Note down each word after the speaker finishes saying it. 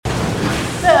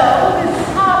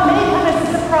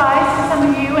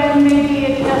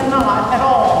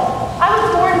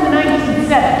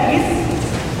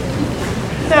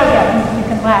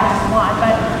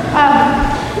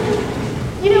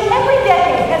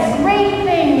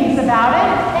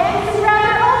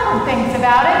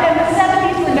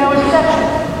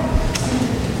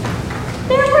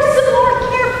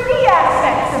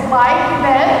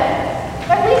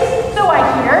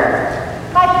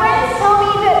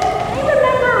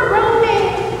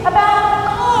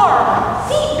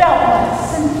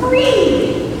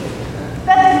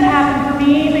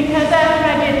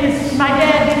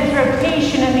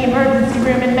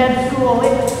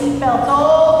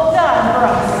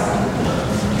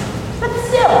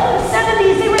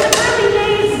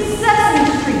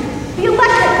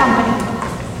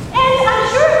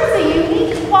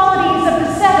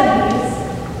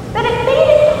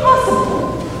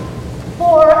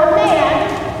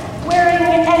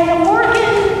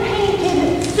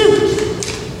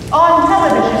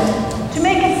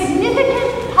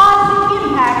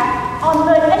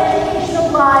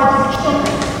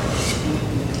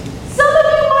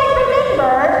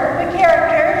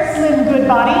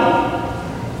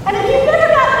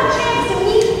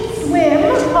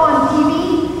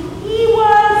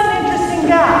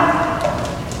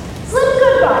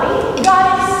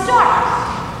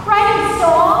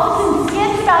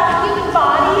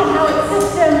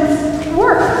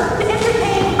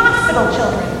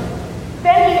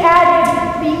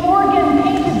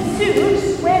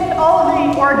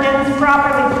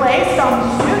properly placed on the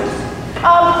suit,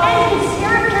 and his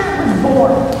character was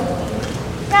born.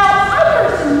 Now, I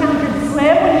first encountered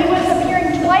Slim when he was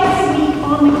appearing twice a week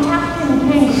on the Captain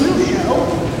Kangaroo Show.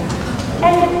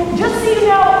 And just so you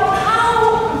know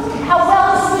how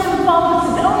well Slim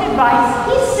follows his own advice,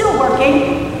 he's still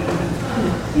working.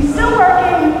 He's still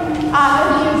working. He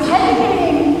is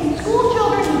educating school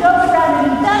children. He goes around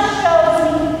and he does shows.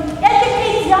 And he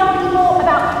educates young people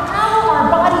about how our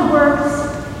body works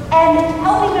and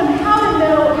helping them how to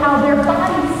know how their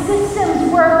body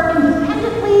systems work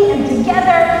independently and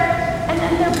together. And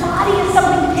then their body is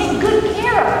something to take good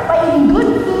care of by eating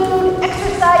good food,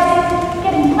 exercising,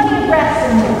 getting plenty of rest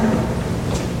and more.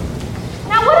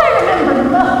 Now, what I remember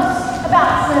most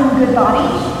about Slim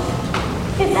Goodbody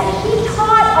is that he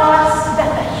taught us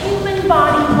that the human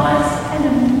body was an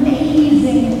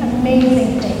amazing,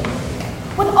 amazing thing.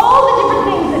 With all the different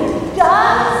things that it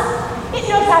does, it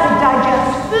knows how to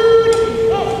digest food,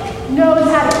 it knows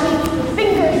how to keep the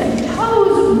fingers and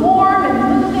toes warm and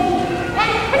moving,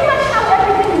 and pretty much how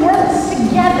everything works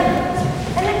together.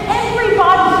 And that every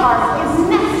body part is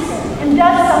necessary and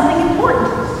does something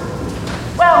important.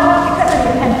 Well, except for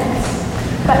the appendix.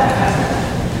 But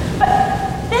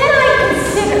then I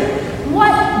consider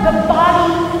what the body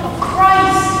of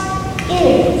Christ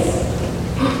is.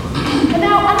 And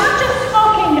now, I'm not just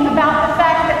talking about the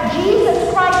fact that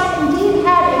Jesus Christ indeed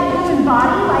had a human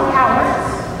body like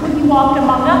ours when he walked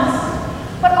among us,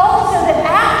 but also that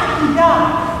after he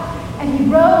died and he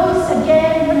rose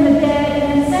again from the dead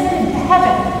and ascended to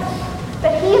heaven,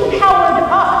 that he empowered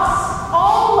us,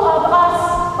 all of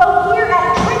us, both here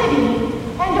at Trinity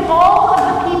and all of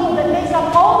the people that make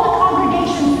up all the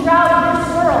congregations throughout this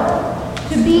world,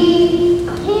 to be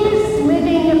his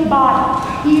living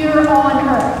body here on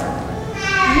earth.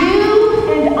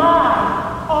 You and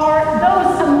I are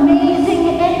those amazing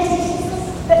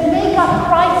entities that make up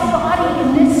Christ's body in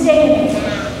this day and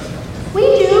age. We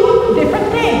do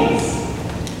different things.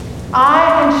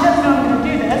 I shouldn't know I'm going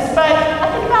to do this, but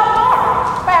I think about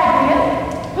Barb Baglia,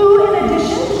 who, in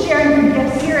addition to sharing her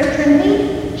gifts here at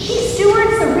Trinity, she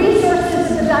stewards the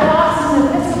resources of the Diocesan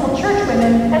Episcopal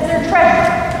Churchwomen as their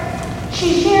treasurer.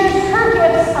 She shares her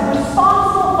gifts of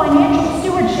responsible financial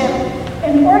stewardship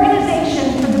and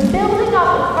organization for the building up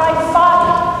of Christ's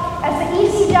body as the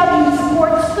ECW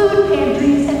supports food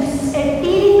pantries and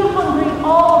feeding the hungry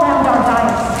all around our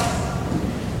diocese.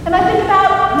 And I think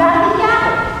about Natalie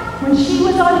Gabbard. When she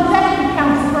was on executive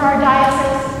council for our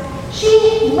diocese,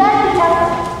 she led the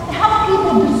effort to help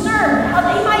people discern how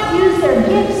they might use their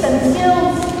gifts and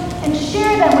skills and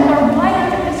share them with our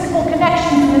wider Episcopal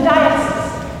connections in the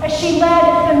diocese as she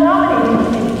led the nominating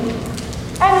committee.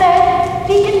 And then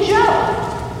Deacon Joe,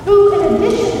 who, in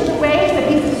addition to the ways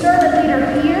that he's a servant leader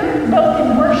here, both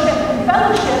in worship and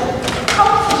fellowship,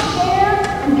 helps to share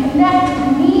and connect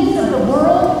the needs of the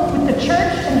world with the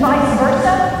church and vice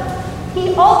versa.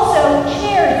 He also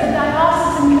chairs the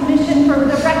Diocesan Commission for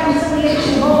the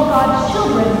Reconciliation of All God's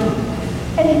Children,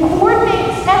 and he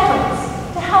coordinates efforts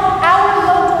to help our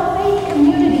local faith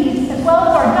communities, as well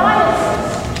as our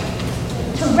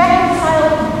diocese, to reconcile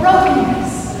the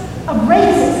brokenness of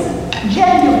racism,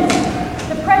 genderism,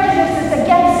 the prejudices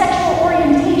against sexual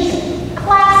orientation,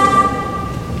 classism,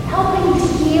 helping to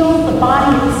heal the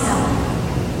body itself.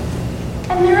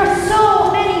 And there are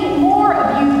so many more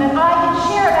of you that I can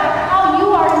share about how you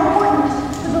are important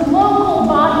to the local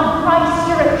body of Christ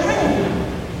here at Trinity,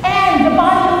 and the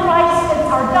body of Christ that's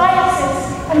our diocese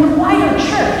and the wider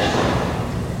church.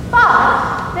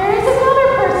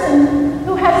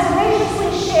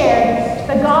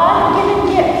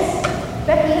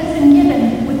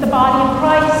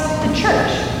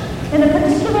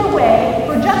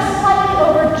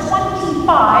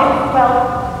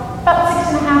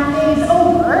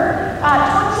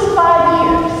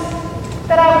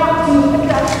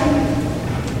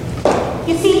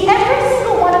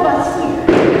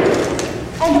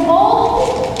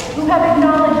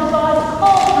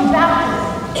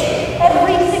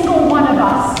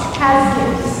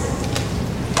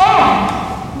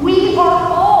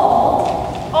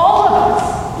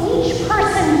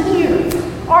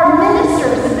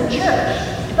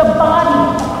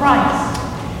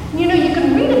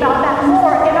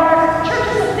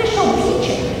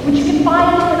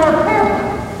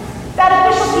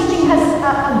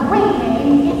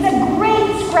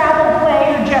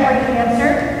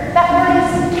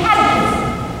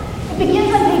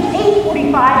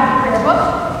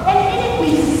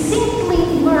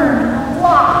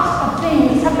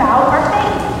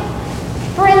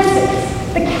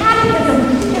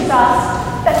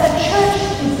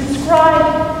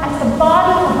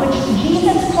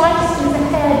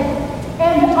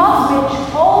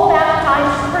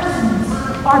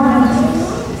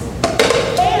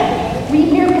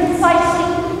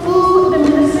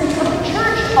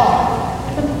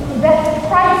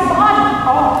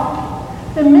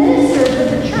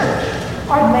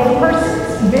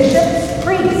 bishops,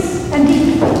 priests, and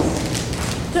deacons.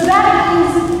 So that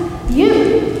means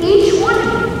you, each one of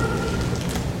you,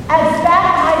 as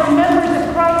baptized members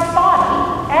of Christ's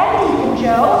body, and Deacon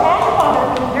Joe, and Father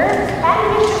Peter, and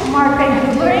Bishop Mark Van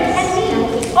Goolering, and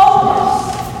me, all of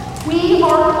us, we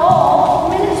are all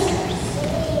ministers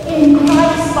in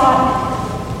Christ's body.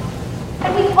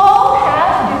 And we all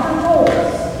have different roles.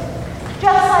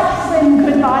 Just like Slim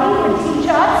Goodbody would teach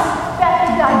us that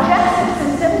the digestive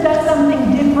system does something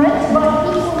different but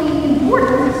equally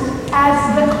important as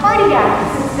the cardiac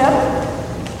system,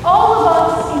 all of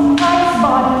us in Christ's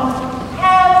body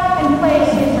have and play a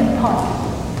different part.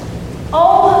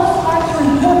 All those parts are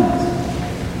important.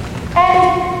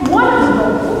 And one of the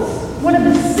roles, one of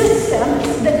the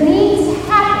systems that needs to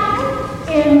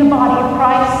happen in the body of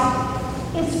Christ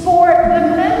is for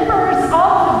the members of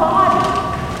the body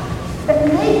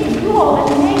that make you all,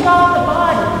 that make up the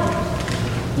body.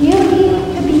 You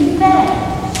need to be fed,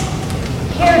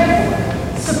 cared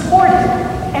for, supported,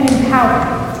 and empowered.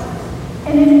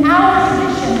 And in our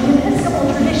tradition, the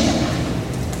Episcopal tradition,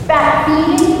 that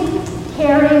feeding,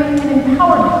 caring, and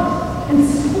empowerment and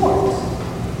support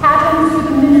happens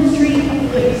through the ministry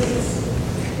of priests.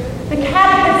 The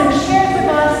Catechism shares with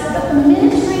us that the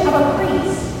ministry of a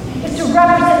priest is to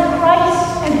represent Christ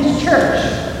and his church,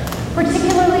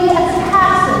 particularly as a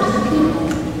pastor to the people,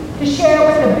 to share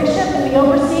with the bishop and the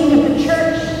overseeing of the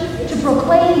church, to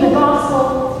proclaim the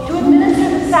gospel, to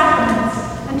administer the sacraments,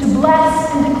 and to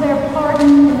bless and declare pardon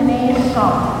in the name of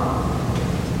God.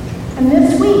 And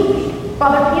this week,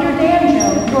 Father Peter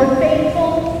Danjo, your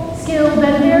faithful, skilled,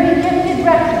 and very gifted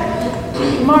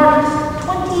rector, marked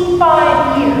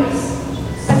 25 years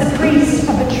as a priest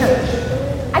of the church.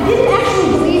 I didn't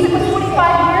actually believe it was 25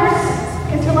 years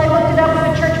until I looked it up with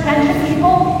the church pension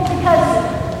people, because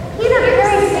Peter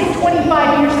carries his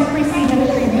 25 years of priestly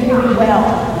ministry really well.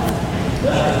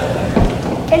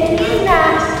 And in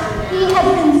that, he has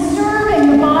been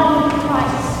serving the body of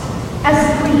Christ as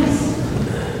a priest.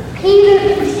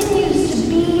 Peter continues to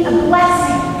be a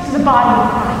blessing to the body of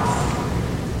Christ.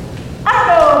 I don't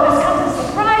know if this comes as a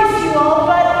surprise to you all,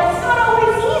 but it's not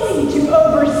always easy to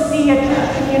oversee a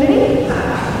church community.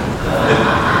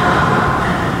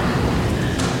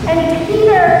 And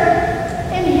Peter,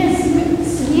 in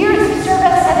his years of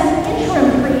service as an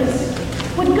interim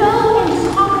priest, would go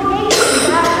into congregations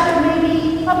after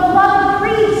maybe a beloved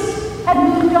priest had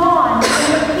moved on,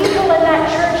 and the people in that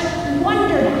church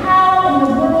wondered how in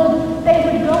the world they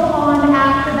would go on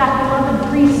after that beloved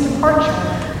priest's departure.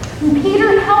 And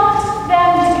Peter helped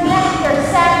them to connect their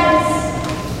sadness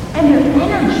and their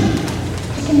energy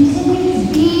to continue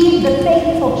to be the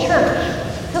faithful church,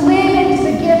 to live into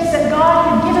the gifts that God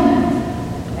had given them,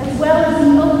 as well as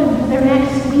he opened their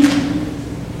next meeting.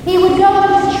 He would go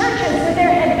into churches where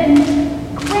there had been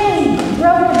grave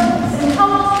brokenness and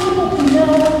help people to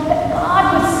know that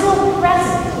God was still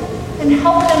present and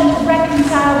help them to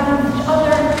reconcile with each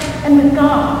other and with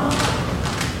God.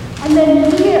 And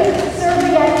then here,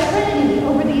 serving at Trinity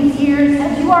over these years,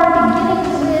 as you are beginning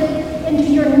to live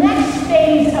into your next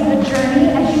phase of the journey,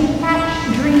 as you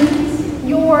catch dreams,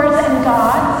 yours and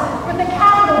God's, with the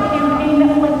capital campaign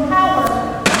that will empower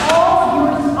all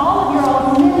of your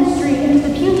all's ministry into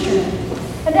the future.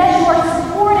 And as you are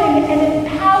supporting and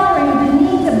empowering the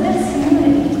needs of this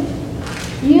community,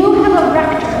 you have a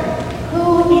rector who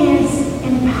is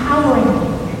empowering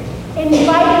you,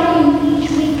 inviting you each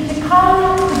week to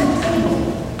come to the table,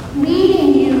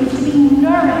 leading you to be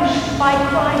nourished by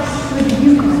Christ through the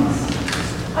Eucharist,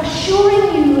 assuring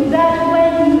you that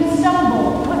when we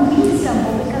stumble,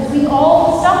 because we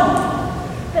all stumble,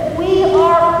 that we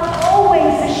are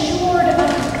always assured of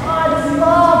God's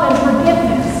love and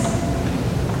forgiveness.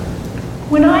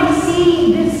 When I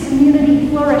see this community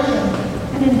flourishing,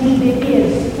 and indeed it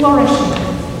is flourishing,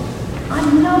 I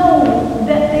know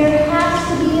that there has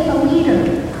to be a leader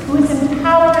who is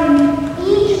empowering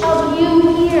each of you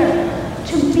here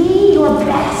to be your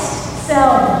best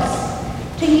selves,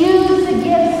 to use the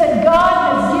gifts that God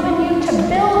has given you to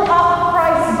build up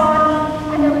Christ's body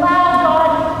and allow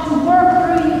God to work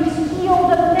through you to heal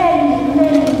the many,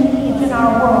 many needs in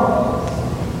our world.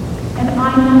 And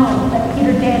I know that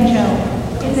Peter Danjo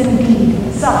is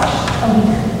indeed such a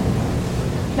leader.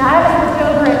 Now, as I looked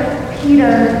over at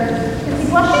Peter, is he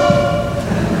blushing?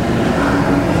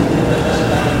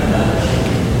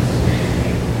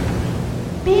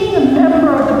 Being a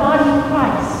member of the body of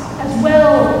Christ, as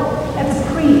well as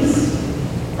a priest,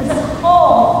 is a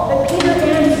call that Peter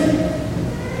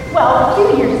answered, well, a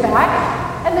few years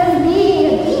back, and then being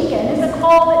a deacon is a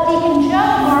call that Deacon Joe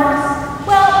marks,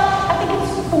 well, I think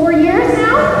it's 4 years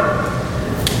now.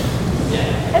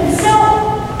 And so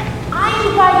I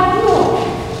invite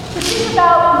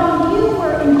about when you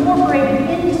were incorporated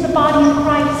into the body of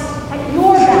Christ at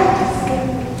your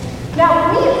baptism. Now,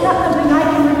 for me, it's not something I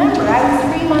can remember. I was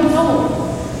 3 months old.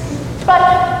 But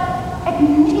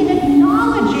in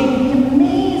acknowledging the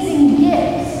amazing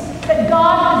gifts that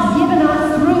God has given us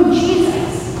through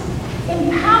Jesus,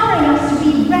 empowering us to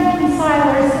be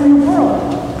reconcilers in the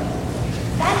world,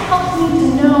 that helps me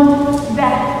to know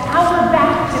that our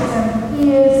baptism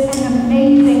is an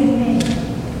amazing thing.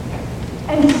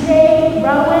 And today,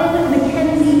 Rowan,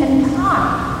 Mackenzie, and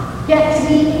Ty get to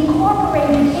be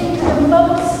incorporated into the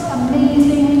most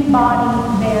amazing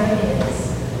body there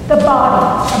is, the body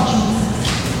of Jesus.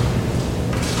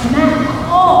 And that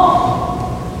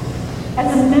call,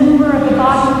 as a member of the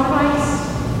body of Christ,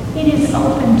 it is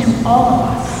open to all of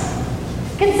us.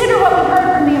 Consider what we heard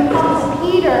from the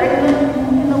Apostle Peter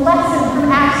in the lesson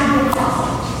from Acts of the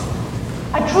Apostles.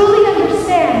 I truly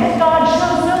understand that God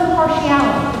shows no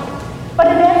partiality, but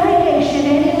in every nation,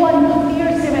 anyone who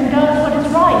fears him and does what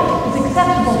is right is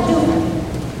acceptable to him.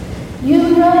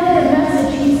 You know the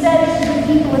message he says to the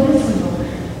people of Israel,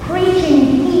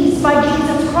 preaching peace by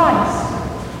Jesus Christ.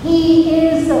 He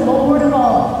is the Lord of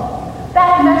all.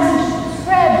 That message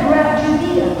spread throughout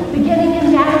Judea, beginning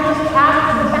in Galilee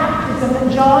after the baptism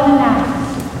that John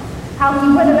announced. How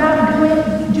he went about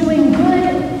doing good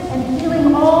and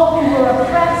healing all who were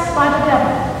oppressed by the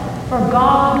devil, for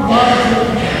God was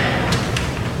with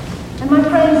him. And my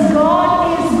friends,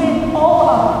 God is with all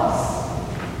of us.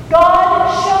 God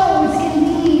shows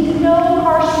indeed no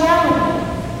partiality.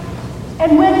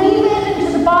 And when we live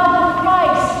into the body of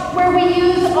Christ, where we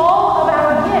use all of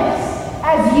our gifts,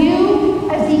 as you,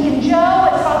 as Deacon Joe,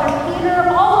 as Father Peter,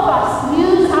 all of us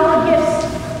use our gifts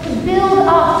to build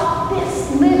up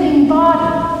this living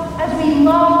body as we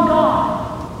love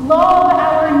God, love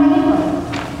our neighbor.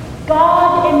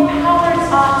 God empowers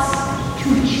us to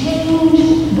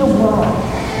change the world.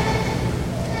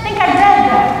 I think I read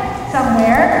that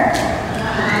somewhere.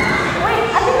 Wait,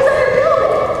 I think it was under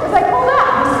building. As I pulled up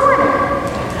this morning.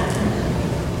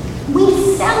 We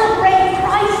celebrate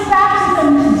Christ's baptism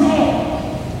today.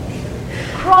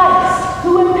 Christ,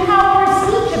 who empowers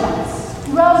each of us,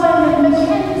 Rowan,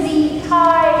 Mackenzie,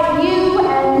 Ty, you,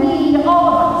 and me, all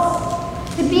of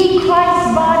us, to be Christ's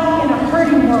body in a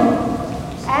hurting world.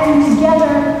 And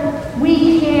together,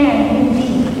 we can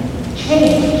indeed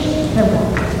change the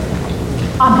world.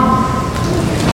 Amen.